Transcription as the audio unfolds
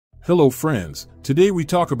Hello friends, today we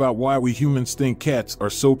talk about why we humans think cats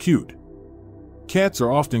are so cute. Cats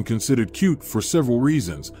are often considered cute for several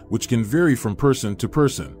reasons, which can vary from person to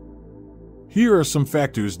person. Here are some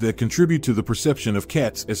factors that contribute to the perception of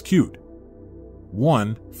cats as cute.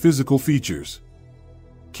 1. Physical features.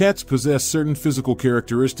 Cats possess certain physical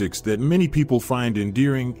characteristics that many people find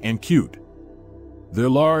endearing and cute. Their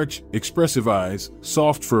large, expressive eyes,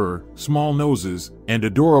 soft fur, small noses, and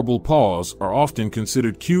adorable paws are often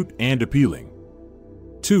considered cute and appealing.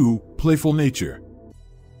 2. Playful nature.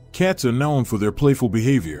 Cats are known for their playful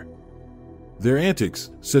behavior. Their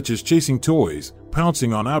antics, such as chasing toys,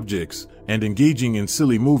 pouncing on objects, and engaging in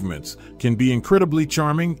silly movements, can be incredibly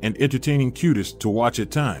charming and entertaining cutest to watch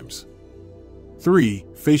at times. 3.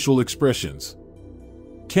 Facial expressions.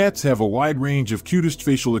 Cats have a wide range of cutest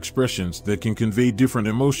facial expressions that can convey different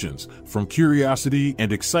emotions, from curiosity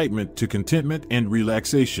and excitement to contentment and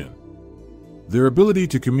relaxation. Their ability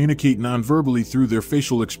to communicate nonverbally through their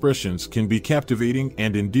facial expressions can be captivating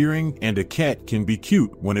and endearing, and a cat can be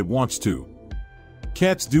cute when it wants to.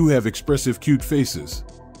 Cats do have expressive, cute faces.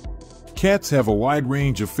 Cats have a wide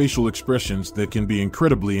range of facial expressions that can be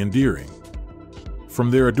incredibly endearing. From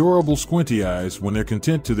their adorable squinty eyes when they're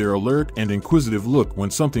content to their alert and inquisitive look when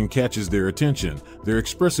something catches their attention, their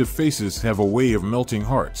expressive faces have a way of melting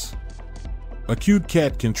hearts. A cute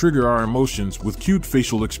cat can trigger our emotions with cute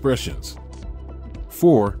facial expressions.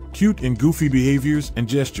 4. Cute and goofy behaviors and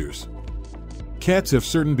gestures. Cats have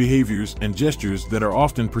certain behaviors and gestures that are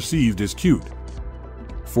often perceived as cute.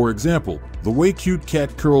 For example, the way cute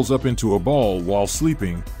cat curls up into a ball while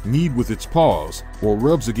sleeping, knead with its paws, or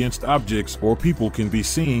rubs against objects or people can be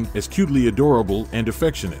seen as cutely adorable and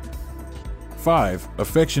affectionate. 5.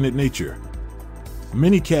 Affectionate nature.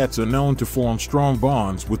 Many cats are known to form strong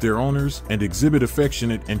bonds with their owners and exhibit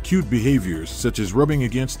affectionate and cute behaviors such as rubbing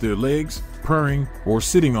against their legs, purring, or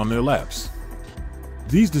sitting on their laps.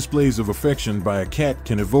 These displays of affection by a cat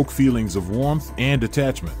can evoke feelings of warmth and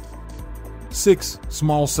attachment. 6.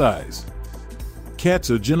 Small size.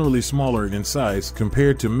 Cats are generally smaller in size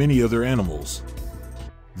compared to many other animals.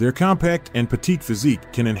 Their compact and petite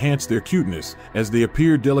physique can enhance their cuteness as they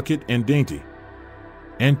appear delicate and dainty.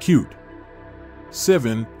 And cute.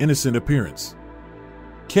 7. Innocent appearance.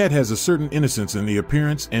 Cat has a certain innocence in the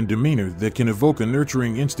appearance and demeanor that can evoke a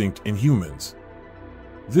nurturing instinct in humans.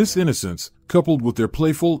 This innocence, coupled with their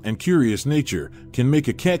playful and curious nature, can make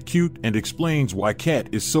a cat cute and explains why cat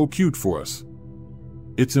is so cute for us.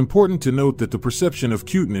 It's important to note that the perception of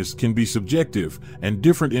cuteness can be subjective, and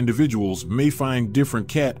different individuals may find different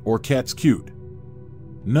cat or cats cute.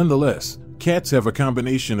 Nonetheless, cats have a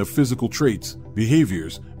combination of physical traits,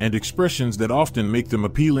 behaviors, and expressions that often make them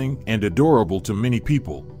appealing and adorable to many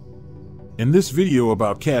people. In this video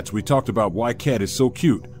about cats, we talked about why cat is so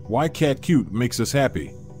cute, why cat cute makes us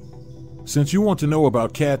happy. Since you want to know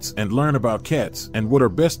about cats and learn about cats and what are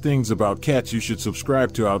best things about cats, you should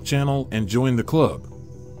subscribe to our channel and join the club.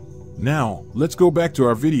 Now, let's go back to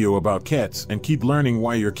our video about cats and keep learning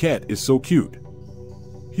why your cat is so cute.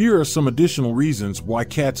 Here are some additional reasons why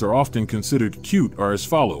cats are often considered cute are as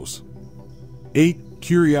follows. 8.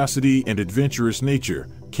 Curiosity and adventurous nature.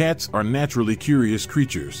 Cats are naturally curious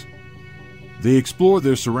creatures. They explore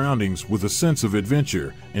their surroundings with a sense of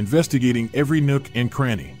adventure, investigating every nook and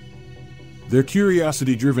cranny. Their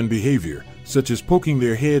curiosity-driven behavior, such as poking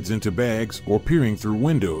their heads into bags or peering through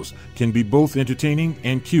windows, can be both entertaining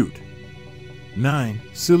and cute. 9.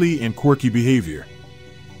 Silly and quirky behavior.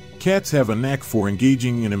 Cats have a knack for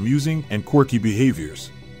engaging in amusing and quirky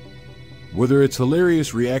behaviors. Whether it's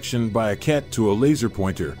hilarious reaction by a cat to a laser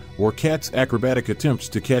pointer, or cat's acrobatic attempts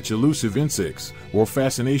to catch elusive insects, or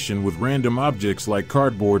fascination with random objects like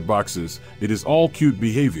cardboard boxes, it is all cute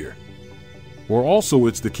behavior. Or also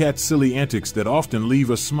it's the cat's silly antics that often leave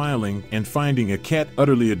us smiling and finding a cat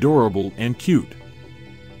utterly adorable and cute.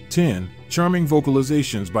 10. Charming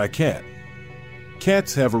vocalizations by cat.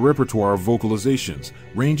 Cats have a repertoire of vocalizations,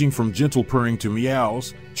 ranging from gentle purring to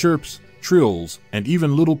meows, chirps, trills, and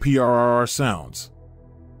even little prrr sounds.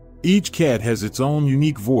 Each cat has its own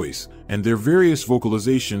unique voice, and their various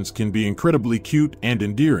vocalizations can be incredibly cute and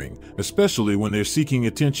endearing, especially when they're seeking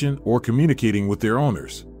attention or communicating with their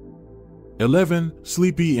owners. 11.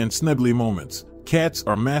 Sleepy and snuggly moments. Cats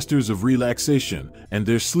are masters of relaxation, and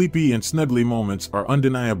their sleepy and snuggly moments are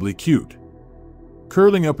undeniably cute.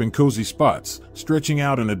 Curling up in cozy spots, stretching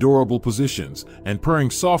out in adorable positions, and purring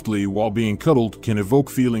softly while being cuddled can evoke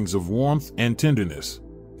feelings of warmth and tenderness.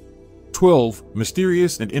 12.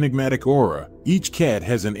 Mysterious and enigmatic aura. Each cat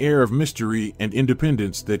has an air of mystery and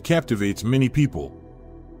independence that captivates many people.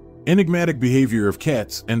 Enigmatic behavior of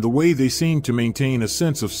cats and the way they seem to maintain a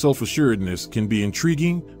sense of self-assuredness can be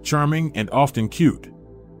intriguing, charming, and often cute.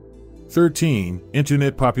 13.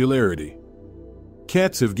 Internet popularity.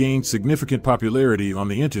 Cats have gained significant popularity on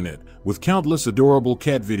the internet, with countless adorable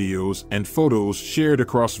cat videos and photos shared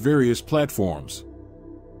across various platforms.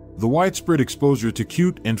 The widespread exposure to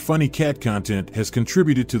cute and funny cat content has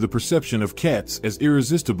contributed to the perception of cats as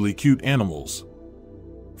irresistibly cute animals.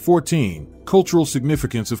 14. Cultural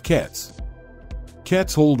significance of cats.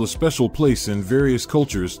 Cats hold a special place in various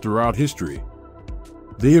cultures throughout history.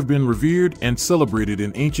 They have been revered and celebrated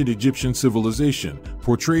in ancient Egyptian civilization,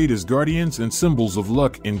 portrayed as guardians and symbols of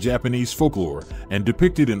luck in Japanese folklore, and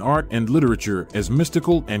depicted in art and literature as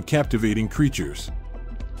mystical and captivating creatures.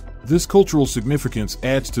 This cultural significance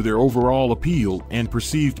adds to their overall appeal and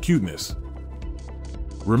perceived cuteness.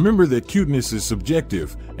 Remember that cuteness is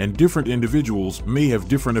subjective, and different individuals may have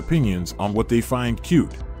different opinions on what they find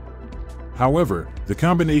cute. However, the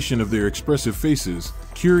combination of their expressive faces,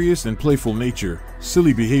 curious and playful nature,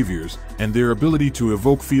 silly behaviors, and their ability to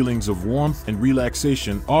evoke feelings of warmth and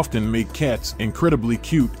relaxation often make cats incredibly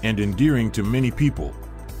cute and endearing to many people.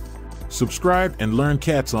 Subscribe and learn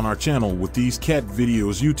cats on our channel with these cat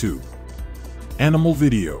videos. YouTube. Animal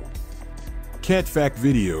video. Cat fact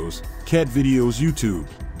videos, cat videos. YouTube.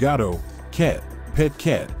 Gatto, cat, pet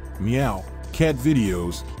cat, meow, cat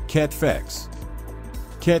videos, cat facts.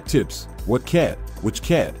 Cat tips, what cat, which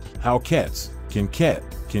cat, how cats, can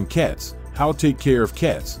cats, how take care of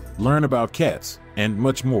cats, learn about cats, and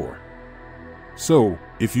much more. So,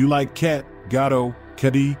 if you like cat, gatto,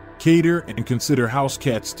 kedi, cater, and consider house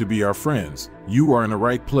cats to be our friends, you are in the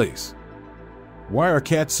right place. Why are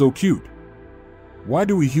cats so cute? Why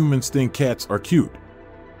do we humans think cats are cute?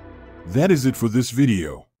 That is it for this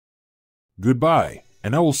video. Goodbye,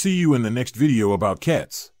 and I will see you in the next video about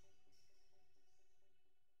cats.